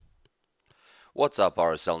What's up,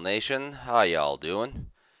 RSL Nation? How y'all doing?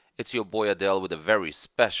 It's your boy Adele with a very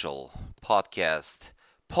special podcast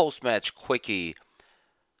post-match quickie.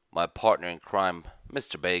 My partner in crime,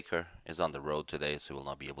 Mr. Baker, is on the road today, so he will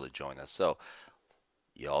not be able to join us. So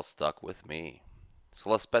y'all stuck with me. So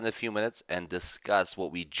let's spend a few minutes and discuss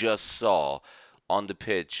what we just saw on the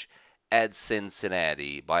pitch at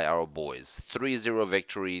Cincinnati by our boys. 3-0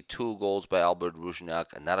 victory, 2 goals by Albert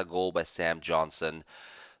Rusnak, another goal by Sam Johnson.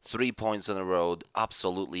 3 points on the road,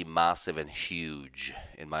 absolutely massive and huge,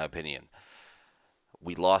 in my opinion.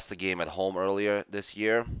 We lost the game at home earlier this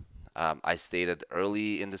year. I stated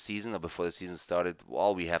early in the season, or before the season started,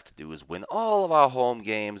 all we have to do is win all of our home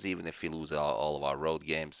games, even if we lose all of our road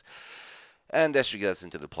games. And that should get us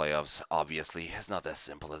into the playoffs, obviously. It's not as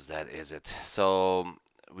simple as that, is it? So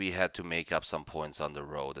we had to make up some points on the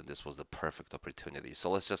road, and this was the perfect opportunity. So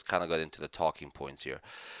let's just kind of get into the talking points here.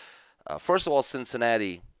 First of all,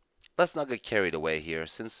 Cincinnati. Let's not get carried away here.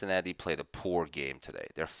 Cincinnati played a poor game today.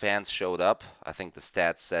 Their fans showed up. I think the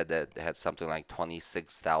stats said that they had something like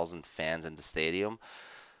 26,000 fans in the stadium.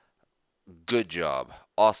 Good job.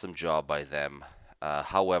 Awesome job by them.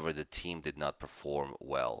 However, the team did not perform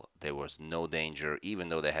well. There was no danger, even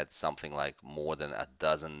though they had something like more than a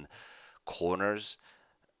dozen corners.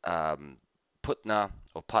 Um, Patna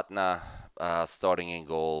starting in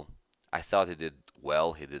goal. I thought he did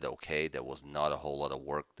well. He did okay. There was not a whole lot of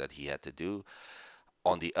work that he had to do.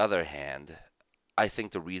 On the other hand, I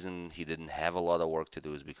think the reason he didn't have a lot of work to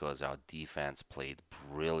do is because our defense played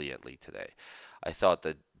brilliantly today. I thought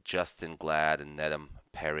that Justin Glad and Nedum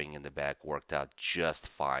pairing in the back worked out just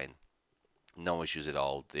fine. No issues at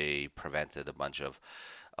all. They prevented a bunch of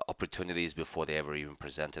opportunities before they ever even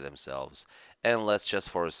presented themselves. And let's just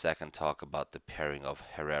for a second talk about the pairing of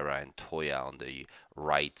Herrera and Toya on the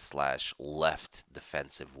right slash left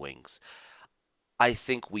defensive wings. I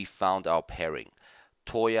think we found our pairing.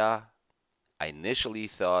 Toya, I initially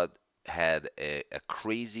thought had a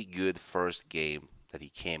crazy good first game that he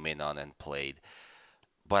came in on and played,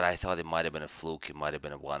 but I thought it might have been a fluke, it might have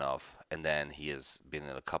been a one off. And then he has been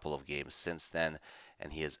in a couple of games since then,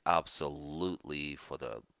 and he has absolutely, for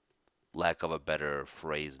the lack of a better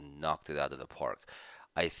phrase, knocked it out of the park.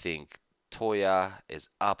 I think Toya is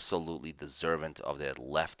absolutely deserving of that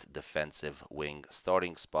left defensive wing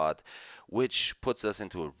starting spot, which puts us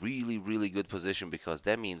into a really, really good position because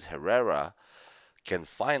that means Herrera can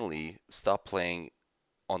finally stop playing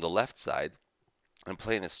on the left side and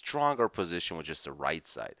play in a stronger position, which is the right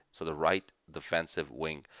side. So the right defensive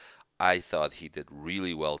wing, I thought he did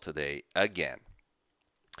really well today again.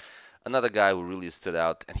 Another guy who really stood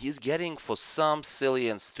out, and he's getting, for some silly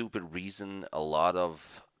and stupid reason, a lot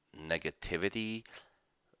of negativity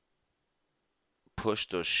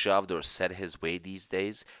pushed or shoved or set his way these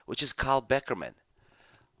days, which is Kyle Beckerman.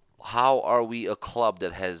 How are we a club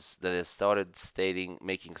that has started stating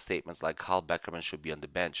making statements like Kyle Beckerman should be on the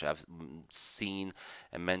bench? I've seen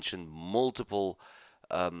and mentioned multiple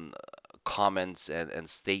um, comments and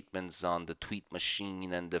statements on the tweet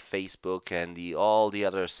machine and the Facebook and the all the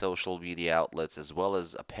other social media outlets, as well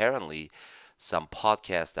as apparently some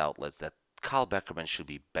podcast outlets, that Kyle Beckerman should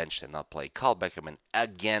be benched and not play. Kyle Beckerman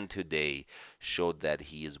again today showed that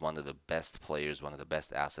he is one of the best players, one of the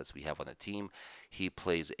best assets we have on the team. He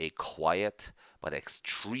plays a quiet but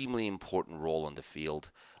extremely important role on the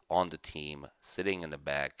field, on the team, sitting in the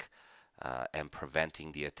back, and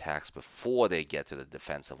preventing the attacks before they get to the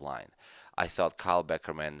defensive line. I thought Kyle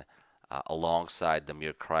Beckerman, alongside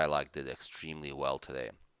Damir Kreilach, did extremely well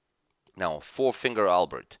today. Now, Four Finger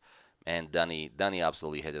Albert, and Danny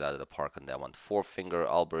absolutely hit it out of the park on that one. Four Finger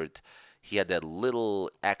Albert, he had that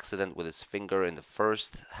little accident with his finger in the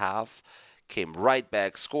first half, came right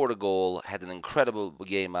back, scored a goal, had an incredible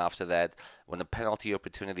game after that. When the penalty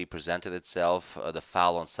opportunity presented itself, the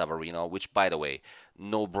foul on Savarino, which, by the way,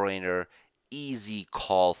 no brainer, easy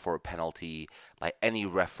call for a penalty by any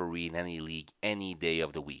referee in any league any day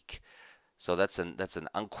of the week. So that's an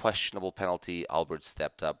unquestionable penalty. Albert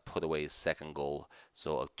stepped up, put away his second goal.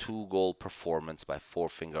 So a two-goal performance by Four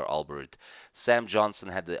Finger Albert. Sam Johnson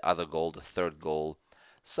had the other goal, the third goal.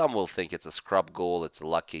 Some will think it's a scrub goal, it's a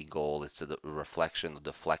lucky goal, it's a reflection, a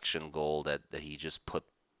deflection goal that he just put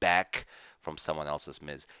back from someone else's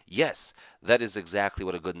miss. Yes, that is exactly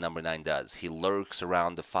what a good number 9 does. He lurks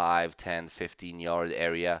around the 5, 10, 15-yard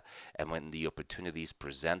area, and when the opportunities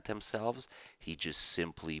present themselves, he just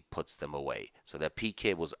simply puts them away. So that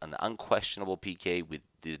PK was an unquestionable PK. We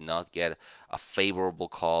did not get a favorable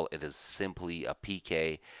call. It is simply a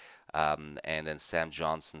PK. And then Sam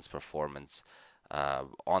Johnson's performance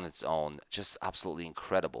on its own, just absolutely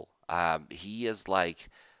incredible. He is like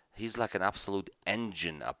He's like an absolute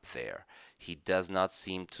engine up there. He does not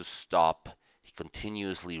seem to stop. He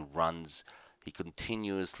continuously runs. He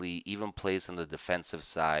continuously even plays on the defensive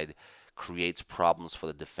side, creates problems for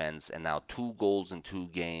the defense, and now 2 goals in 2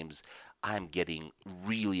 games. I'm getting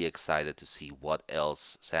really excited to see what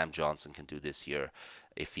else Sam Johnson can do this year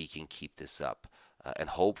if he can keep this up. And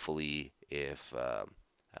hopefully, if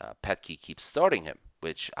Petke keeps starting him,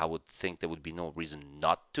 which I would think there would be no reason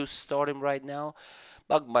not to start him right now.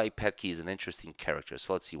 But Mike Petke is an interesting character,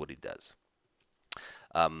 so let's see what he does.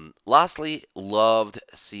 Lastly, loved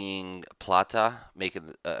seeing Plata make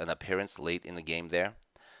an appearance late in the game there.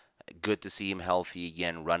 Good to see him healthy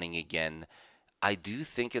again, running again. I do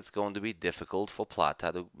think it's going to be difficult for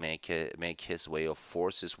Plata to make his way or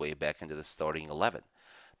force his way back into the starting 11.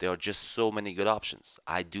 There are just so many good options.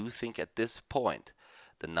 I do think at this point,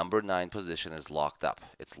 the number 9 position is locked up.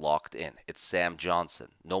 It's locked in. It's Sam Johnson.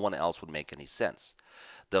 No one else would make any sense.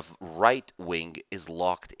 The right wing is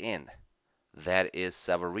locked in. That is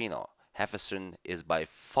Severino. Hefferson is by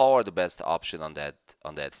far the best option on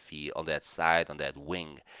that field, on that side, on that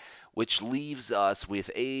wing, which leaves us with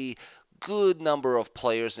a good number of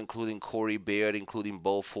players, including Corey Baird, including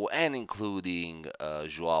Bofo, and including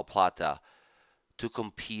Joao Plata, to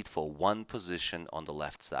compete for one position on the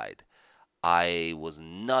left side. I was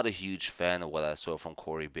not a huge fan of what I saw from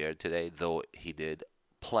Corey Baird today, though he did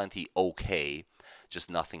plenty okay, just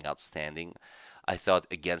nothing outstanding. I thought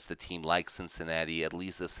against a team like Cincinnati, at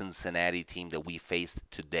least the Cincinnati team that we faced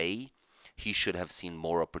today, he should have seen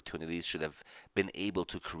more opportunities, should have been able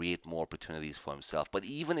to create more opportunities for himself. But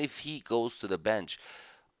even if he goes to the bench,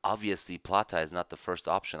 obviously Plata is not the first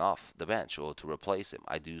option off the bench or to replace him.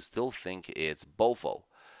 I do still think it's Bofo.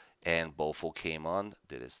 And Bofo came on,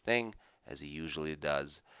 did his thing, as he usually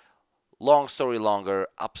does. Long story longer,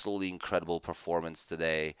 absolutely incredible performance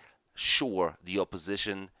today. Sure, the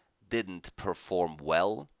opposition didn't perform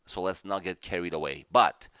well, so let's not get carried away.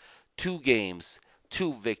 But 2 games,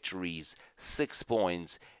 2 victories, 6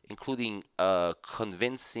 points, including a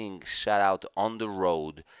convincing shutout on the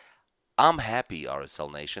road. I'm happy,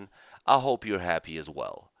 RSL Nation. I hope you're happy as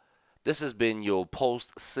well. This has been your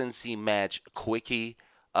post Cincy match quickie,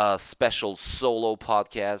 a special solo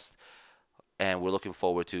podcast, and we're looking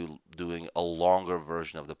forward to doing a longer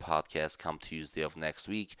version of the podcast come Tuesday of next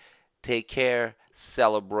week. Take care,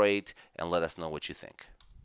 celebrate, and let us know what you think.